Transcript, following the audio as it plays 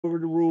Over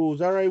the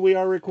rules. All right, we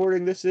are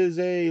recording. This is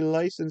a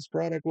licensed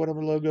product.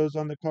 Whatever logo's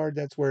on the card,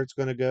 that's where it's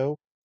going to go.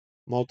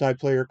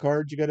 Multiplayer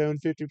cards, you got to own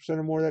 50%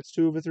 or more. That's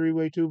two of a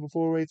three-way, two of a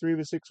four-way, three of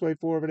a six-way,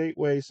 four of an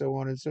eight-way, so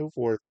on and so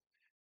forth.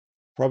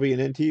 Probably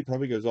an NT,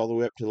 probably goes all the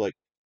way up to like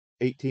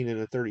 18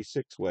 and a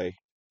 36-way.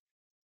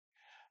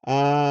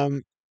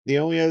 The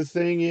only other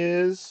thing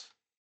is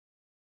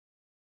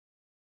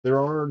there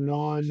are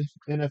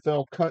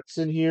non-NFL cuts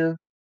in here.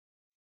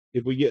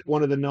 If we get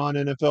one of the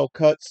non-NFL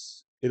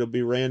cuts, it'll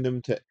be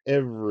random to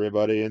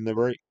everybody in the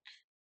break.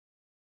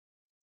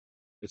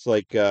 It's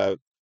like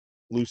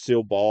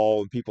Lucille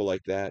Ball and people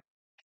like that.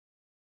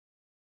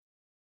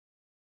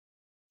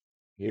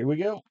 Here we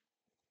go.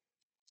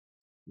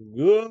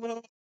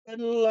 Good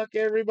luck,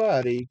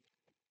 everybody.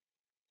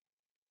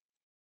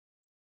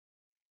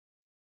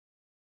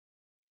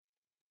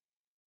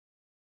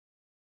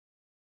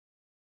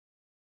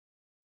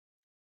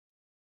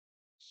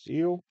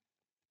 Seal,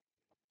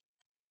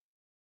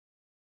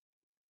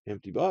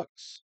 empty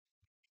box.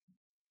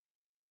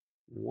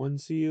 One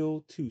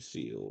seal, two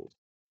sealed.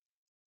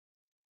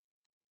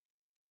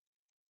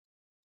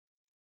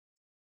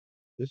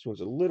 This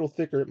one's a little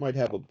thicker. It might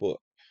have a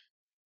book.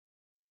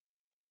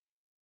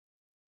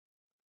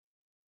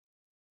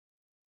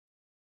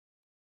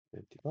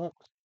 Empty box.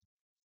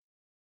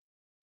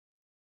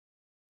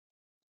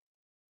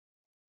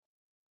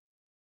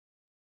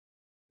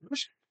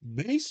 First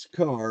base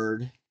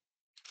card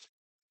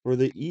for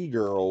the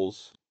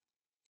E-Girls.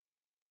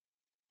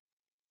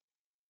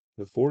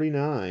 The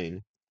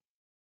 49.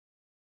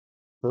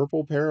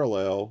 Purple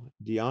parallel.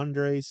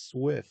 DeAndre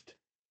Swift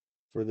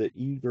for the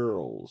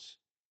E-Girls.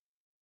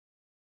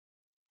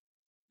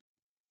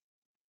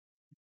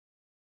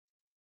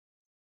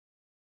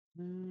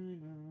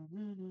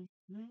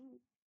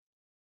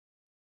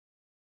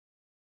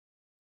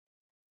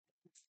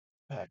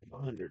 Pack of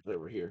hundreds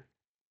over here.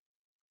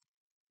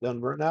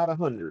 Done run out of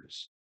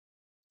hundreds.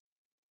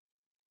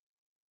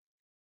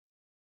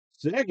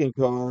 Second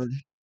card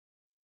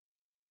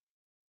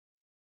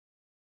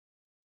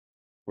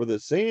for the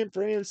San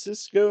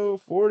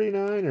Francisco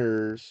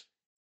 49ers.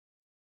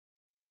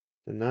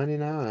 The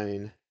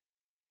 99.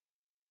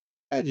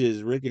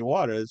 Edges, Ricky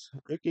Waters.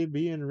 Ricky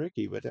being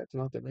Ricky, but that's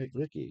not the right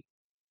Ricky.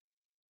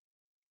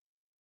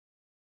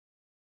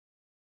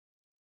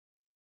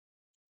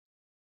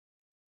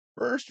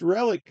 First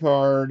relic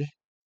card,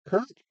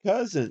 Kirk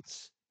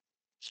Cousins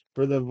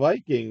for the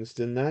Vikings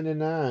to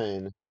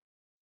 99.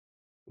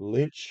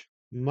 Lynch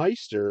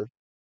Meister.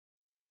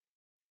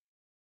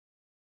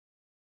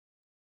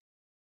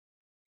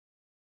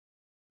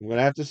 I'm going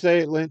to have to say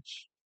it,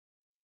 Lynch.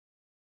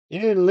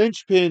 In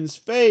Lynchpin's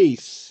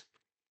face.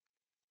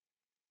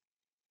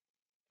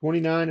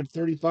 29 of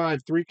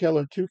 35, three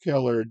color, two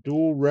color,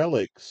 dual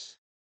relics.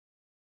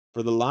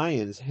 For the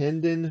Lions,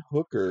 Hendon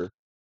Hooker.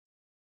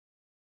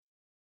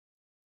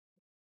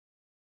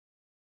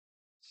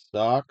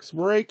 Stocks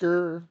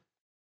breaker.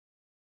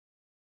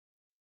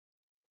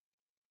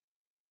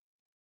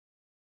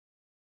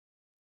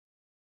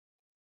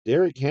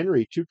 Derrick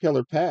Henry, two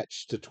color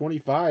patch to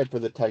 25 for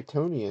the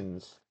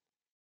Titanians.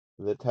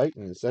 The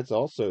Titans, that's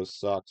also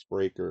Sox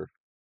breaker.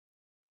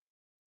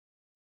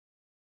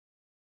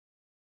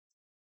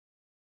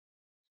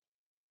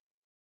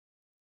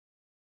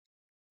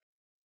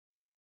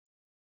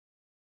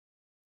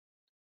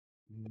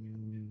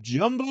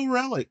 Jumbo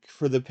relic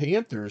for the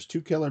Panthers,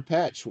 two color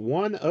patch,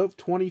 1 of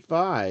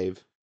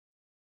 25.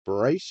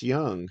 Bryce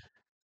Young.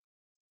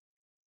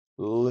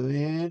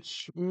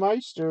 Lynch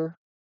Meister.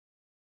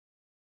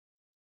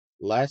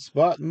 Last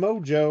spot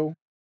mojo.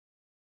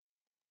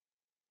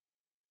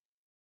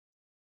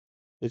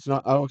 It's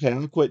not okay,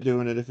 I'll quit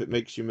doing it if it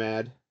makes you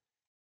mad.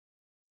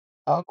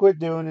 I'll quit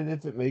doing it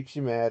if it makes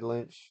you mad,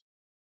 Lynch.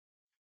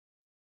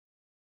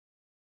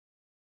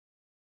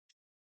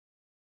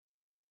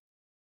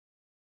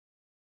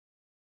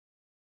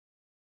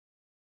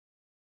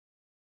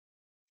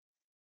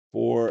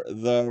 For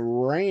the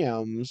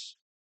Rams,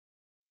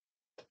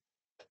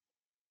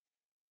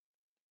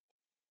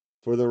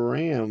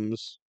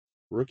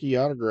 rookie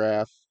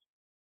autograph,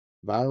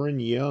 Byron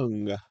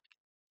Young.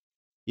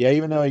 Yeah,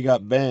 even though he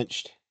got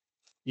benched,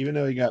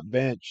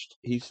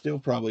 he's still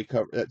probably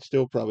that's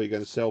still probably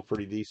going to sell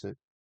pretty decent.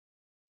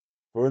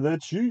 For the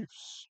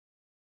Chiefs,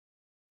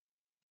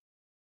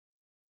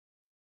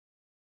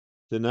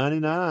 the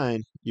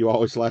 99. You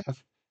always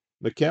laugh.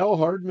 Mecole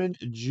Hardman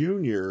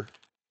Jr.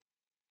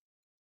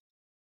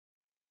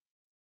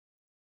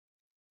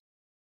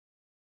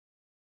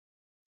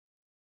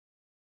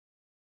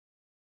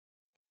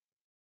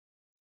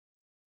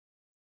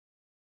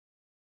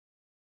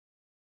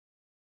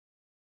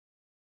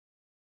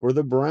 For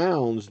the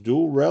Browns,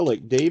 dual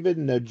relic, David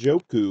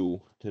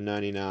Njoku to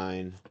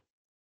 99.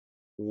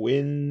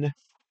 Win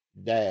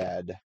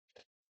Dad.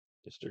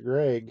 Mr.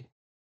 Greg.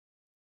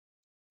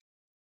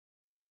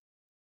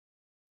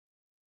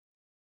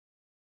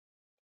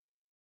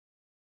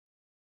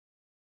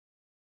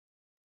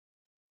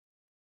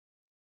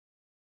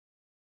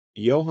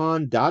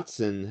 Johan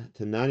Dotson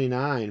to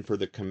 99 for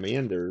the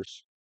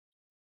Commanders.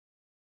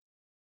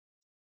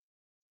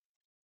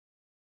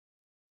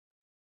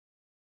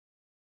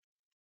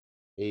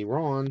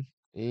 Aaron,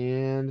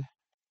 and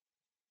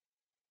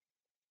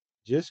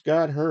just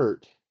got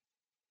hurt.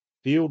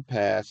 Field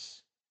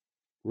pass,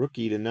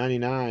 rookie to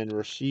 99,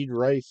 Rashid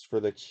Rice for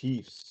the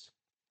Chiefs.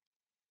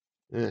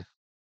 Eh.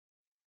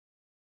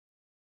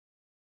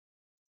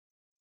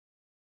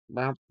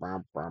 Bow,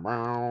 bow, bow,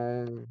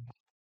 bow.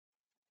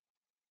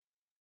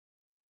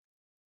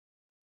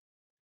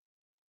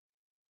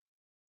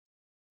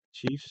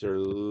 Chiefs are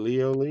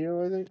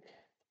Leo, I think.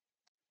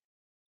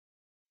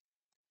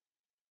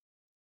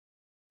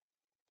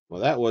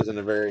 Well, that wasn't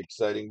a very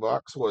exciting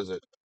box, was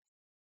it?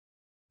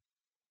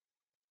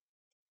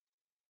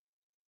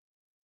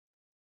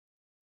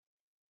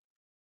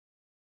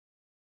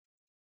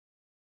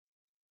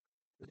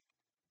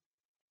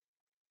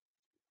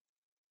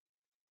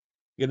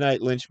 Good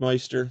night,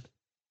 Lynchmeister.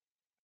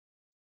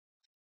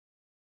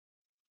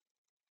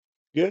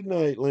 Good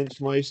night,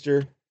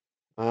 Lynchmeister.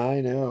 I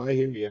know, I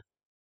hear you.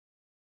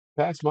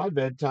 Past my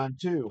bedtime,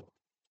 too.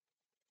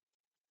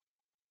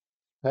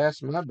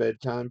 Past my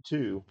bedtime,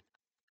 too.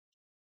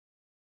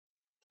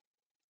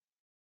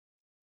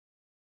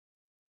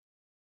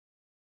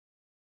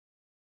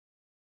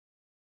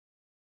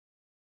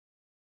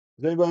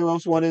 Does anybody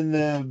else want in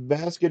the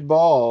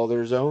basketball?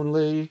 There's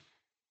only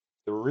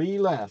three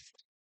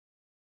left.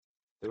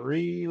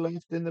 Three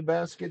left in the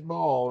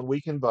basketball, and we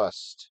can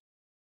bust.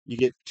 You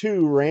get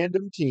two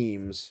random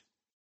teams.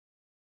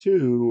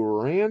 Two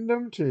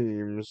random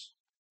teams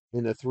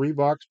in a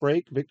three-box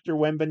break. Victor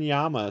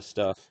Wembanyama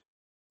stuff.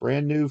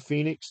 Brand new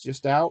Phoenix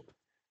just out.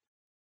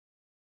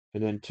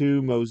 And then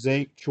two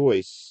Mosaic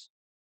Choice.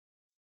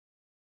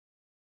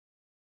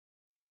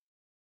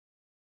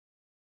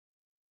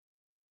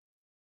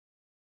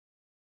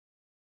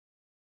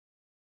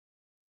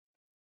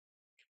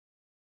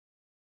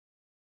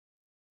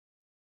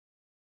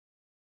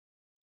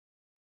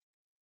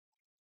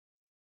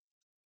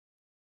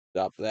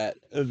 Stop that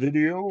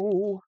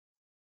video.